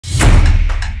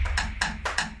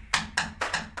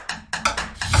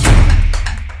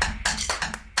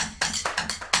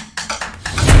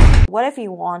what if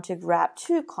you want to grab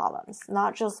 2 columns,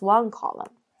 not just 1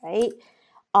 column, right?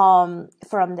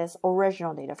 From this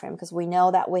original data frame, because we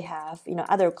know that we have,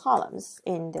 other columns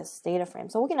in this data frame.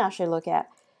 So we can actually look at,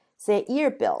 say,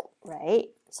 year built, right?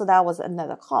 So that was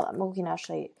another column. We can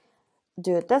actually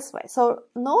do it this way. So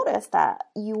notice that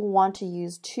you want to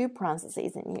use 2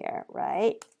 parentheses in here,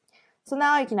 right? So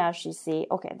now you can actually see,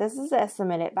 okay, this is the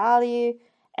estimated value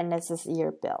and this is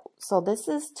year built. So this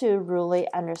is to really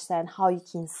understand how you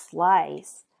can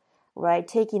slice, right?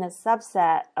 Taking a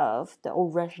subset of the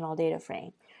original data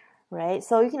frame, right?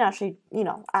 So you can actually,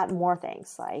 add more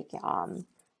things like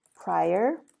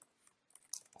prior,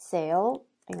 sale,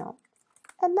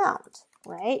 amount,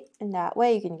 right? And that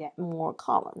way you can get more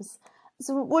columns.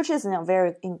 So, which is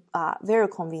very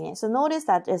convenient. So notice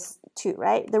that is 2,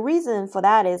 right? The reason for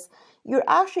that is you're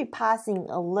actually passing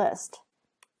a list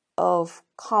of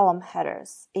column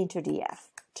headers into DF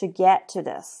to get to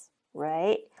this,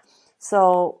 right?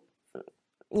 So,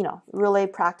 really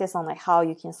practice on like how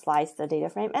you can slice the data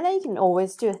frame, and then you can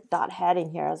always do dot head in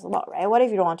here as well, right? What if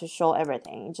you don't want to show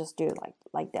everything? You just do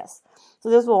like this. So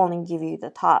this will only give you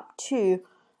the top 2,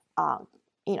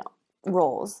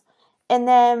 rows. And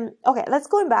then, okay, let's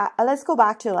go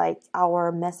back to like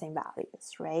our missing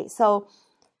values, right? So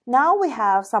now we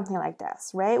have something like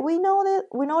this, right? We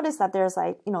notice that there's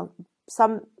like,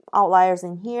 some outliers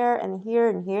in here and here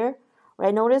and here,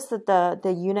 right? Notice that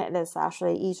the unit is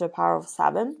actually e to the power of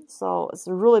 7. So it's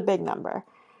a really big number,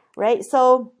 right?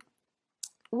 So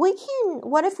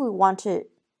what if we want to,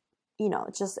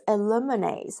 just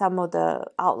eliminate some of the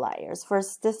outliers?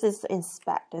 First, this is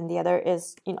inspect, and the other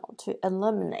is, to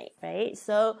eliminate, right?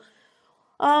 So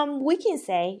we can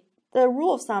say the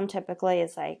rule of thumb typically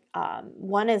is like,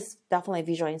 one is definitely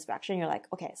visual inspection. You're like,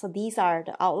 okay, so these are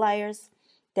the outliers,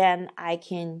 then I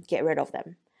can get rid of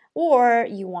them. Or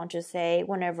you want to say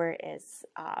whenever it's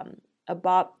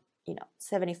above,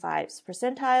 75th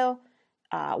percentile,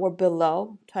 or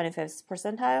below 25th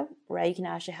percentile, right? You can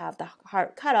actually have the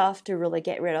hard cutoff to really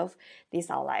get rid of these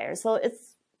outliers. So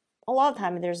it's a lot of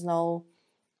time there's no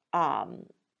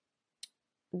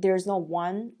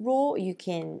one rule. You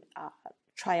can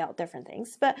try out different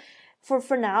things, but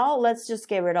for now, let's just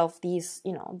get rid of these,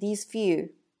 these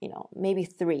few, maybe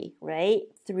 3, right?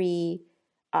 3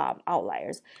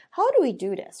 outliers. How do we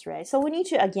do this, right? So we need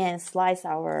to again slice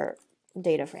our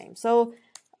data frame. So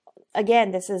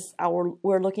again,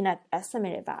 we're looking at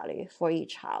estimated value for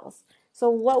each house. So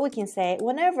what we can say,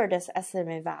 whenever this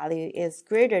estimated value is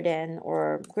greater than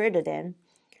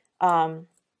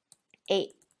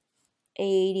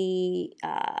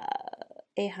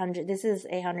 800, this is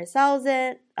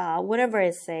 800,000, whenever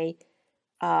it's say,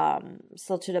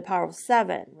 so to the power of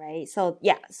 7, right? So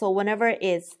yeah, so whenever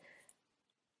it's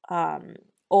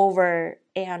over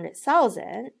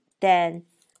 800,000, then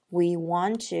we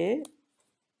want to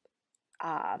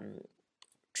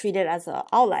treat it as an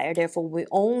outlier. Therefore, we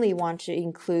only want to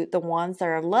include the ones that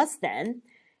are less than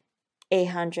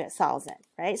 800,000,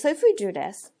 right? So if we do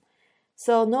this,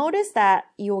 so notice that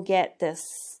you'll get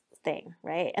this thing,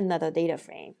 right? Another data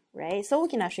frame, right? So we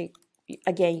can actually,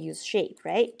 again, use shape,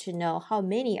 right? To know how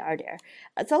many are there.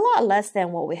 It's a lot less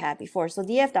than what we had before. So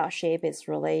df.shape is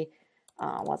really,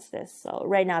 what's this? So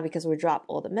right now, because we dropped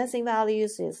all the missing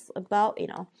values, is about,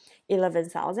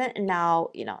 11,000. And now,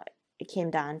 it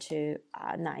came down to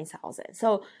 9,000.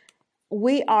 So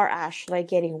we are actually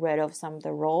getting rid of some of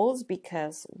the rows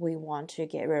because we want to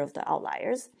get rid of the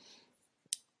outliers.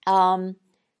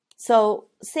 So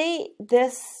say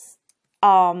this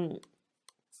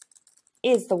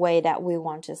is the way that we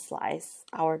want to slice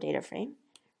our data frame,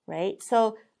 right?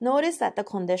 So notice that the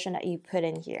condition that you put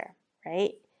in here,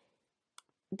 right?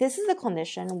 This is the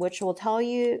condition which will tell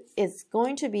you it's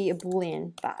going to be a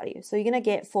Boolean value. So you're going to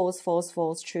get false, false,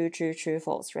 false, true, true, true,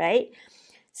 false, right?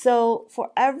 So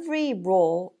for every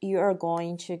row, you are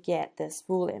going to get this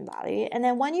Boolean value. And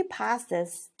then when you pass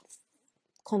this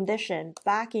condition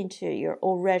back into your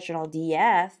original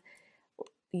DF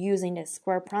using the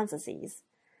square parentheses,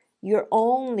 you're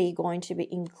only going to be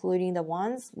including the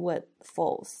ones with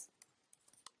false,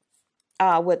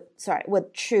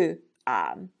 with true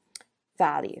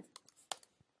value,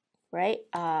 right?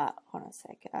 Hold on a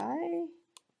sec, okay,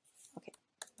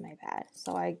 my bad.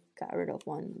 So I got rid of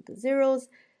one of the zeros.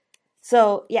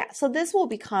 So yeah, so this will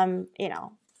become,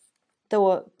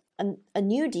 a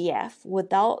new DF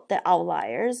without the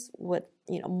outliers with,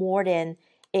 more than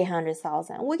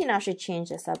 800,000. We can actually change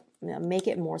this up, make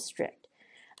it more strict.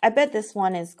 I bet this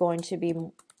one is going to be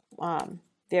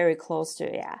very close to,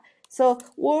 So,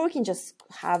 or we can just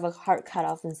have a hard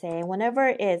cutoff and say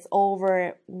whenever it's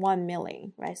over 1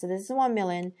 million, right? So this is 1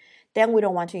 million, then we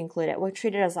don't want to include it. We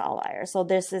treat it as an outlier. So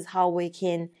this is how we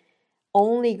can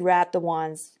only grab the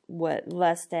ones with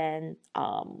less than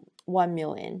 1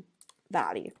 million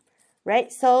value, right?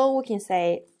 So we can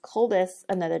say, call this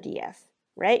another DF,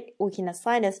 right? We can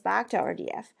assign this back to our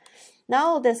DF.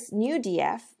 Now this new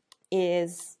DF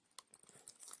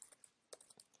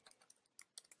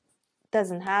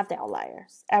doesn't have the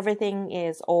outliers. Everything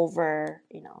is over,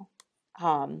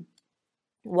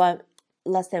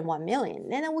 less than 1 million.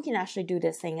 And then we can actually do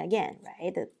this thing again,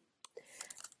 right?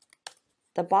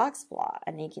 The box plot,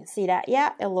 and you can see that,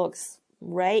 yeah, it looks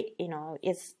right.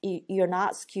 You're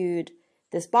not skewed.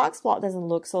 This box plot doesn't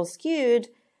look so skewed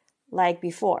like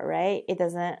before, right? It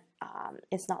doesn't.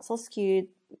 It's not so skewed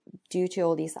due to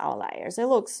all these outliers. It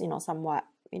looks, somewhat,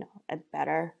 a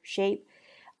better shape.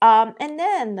 And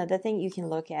then the thing you can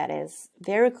look at is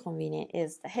very convenient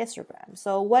is the histogram.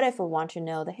 So what if we want to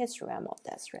know the histogram of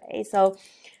this, right? So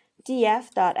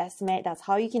df.estimate, that's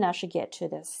how you can actually get to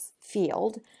this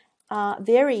field.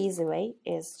 Very easy way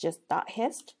is just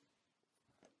 .hist,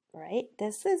 right?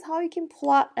 This is how you can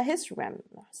plot a histogram.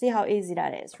 See how easy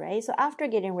that is, right? So after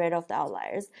getting rid of the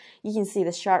outliers, you can see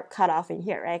the sharp cutoff in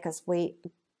here, right? Because we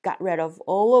got rid of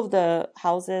all of the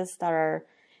houses that are,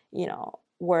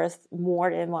 worth more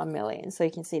than 1 million. So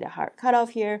you can see the hard cutoff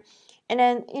here. And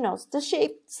then, the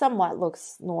shape somewhat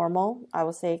looks normal. I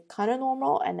would say kind of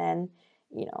normal. And then,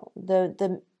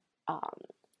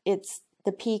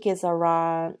 the peak is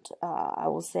around, I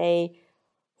will say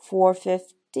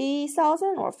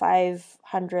 450,000 or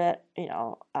 500,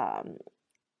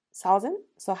 thousand.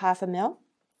 So half a mil,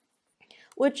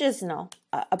 which is,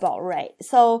 about right.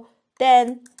 So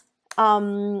then,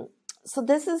 so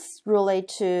this is really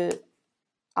to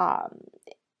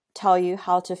tell you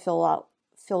how to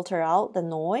filter out the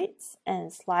noise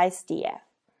and slice DF,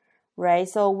 right?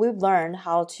 So we've learned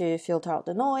how to filter out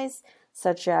the noise,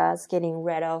 such as getting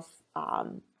rid of,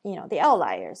 the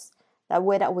outliers. The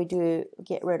way that we do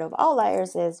get rid of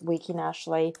outliers is we can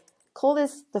actually call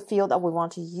this the field that we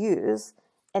want to use,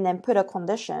 and then put a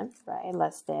condition, right,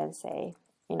 less than, say,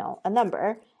 a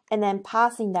number, and then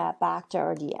passing that back to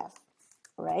our DF,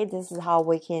 right? This is how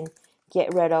we can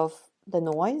get rid of the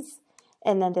noise,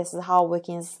 and then this is how we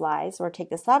can slice or take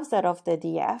the subset of the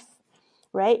DF,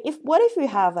 right? What if you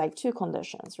have like two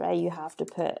conditions, right? You have to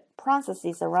put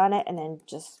parentheses around it and then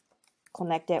just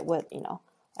connect it with,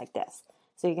 like this.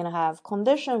 So you're gonna have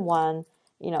condition 1,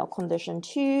 condition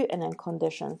 2, and then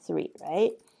condition 3,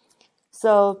 right?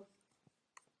 So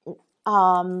we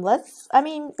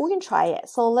can try it.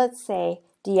 So let's say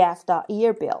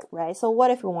df.year build, right? So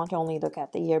what if we want to only look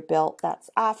at the year build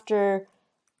that's after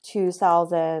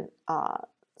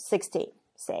 2016,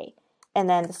 say, and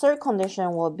then the third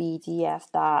condition will be df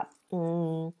dot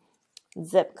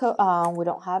zip code. We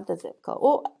don't have the zip code.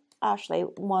 Oh, actually,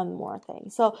 one more thing.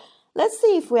 So let's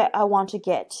see if I want to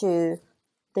get to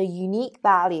the unique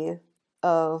value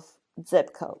of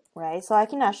zip code, right? So I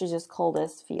can actually just call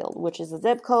this field, which is a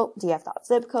zip code,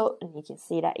 df.zip code, and you can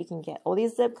see that you can get all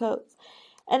these zip codes.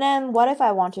 And then what if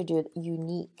I want to do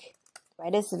unique?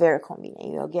 Right, this is very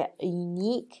convenient. You'll get a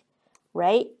unique,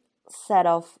 right, set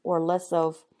of or list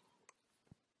of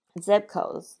zip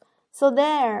codes. So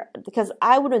there, because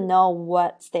I wouldn't know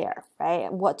what's there,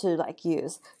 right, what to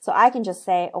use. So I can just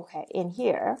say, okay, in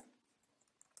here,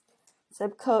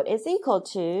 zip code is equal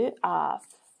to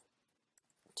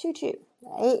 22,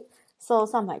 right? So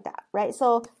something like that, right?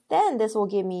 So then this will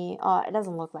give me, it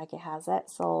doesn't look like it has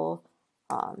it. So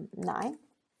 9.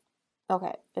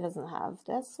 Okay, it doesn't have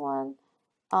this one.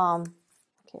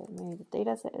 Okay, maybe the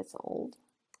data set is old.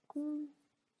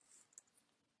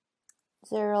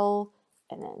 0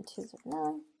 and then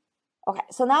 209. Okay,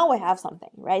 so now we have something,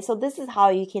 right? So this is how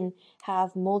you can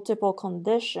have multiple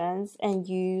conditions and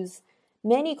use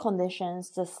many conditions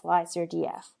to slice your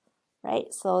DF,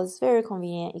 right? So it's very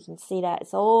convenient. You can see that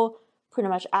it's all pretty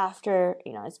much after,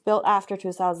 it's built after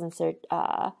 2013,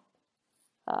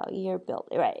 year built,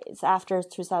 right? It's after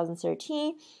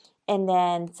 2013. And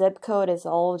then zip code is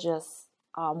all just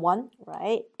 1,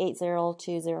 right?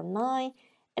 80209.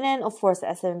 And then, of course,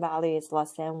 the SN value is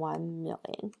less than 1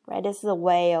 million, right? This is a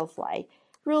way of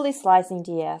really slicing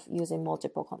DF using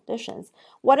multiple conditions.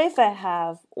 What if I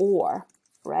have OR,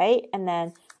 right? And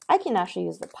then I can actually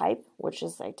use the pipe, which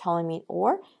is telling me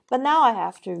OR. But now I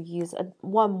have to use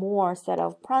one more set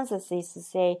of parentheses to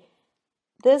say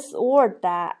this or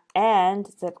that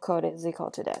and zip code is equal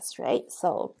to this, right?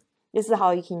 So this is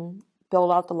how you can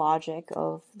build out the logic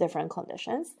of different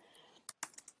conditions.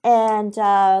 And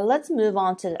let's move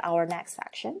on to our next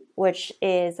section, which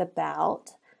is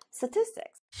about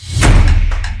statistics.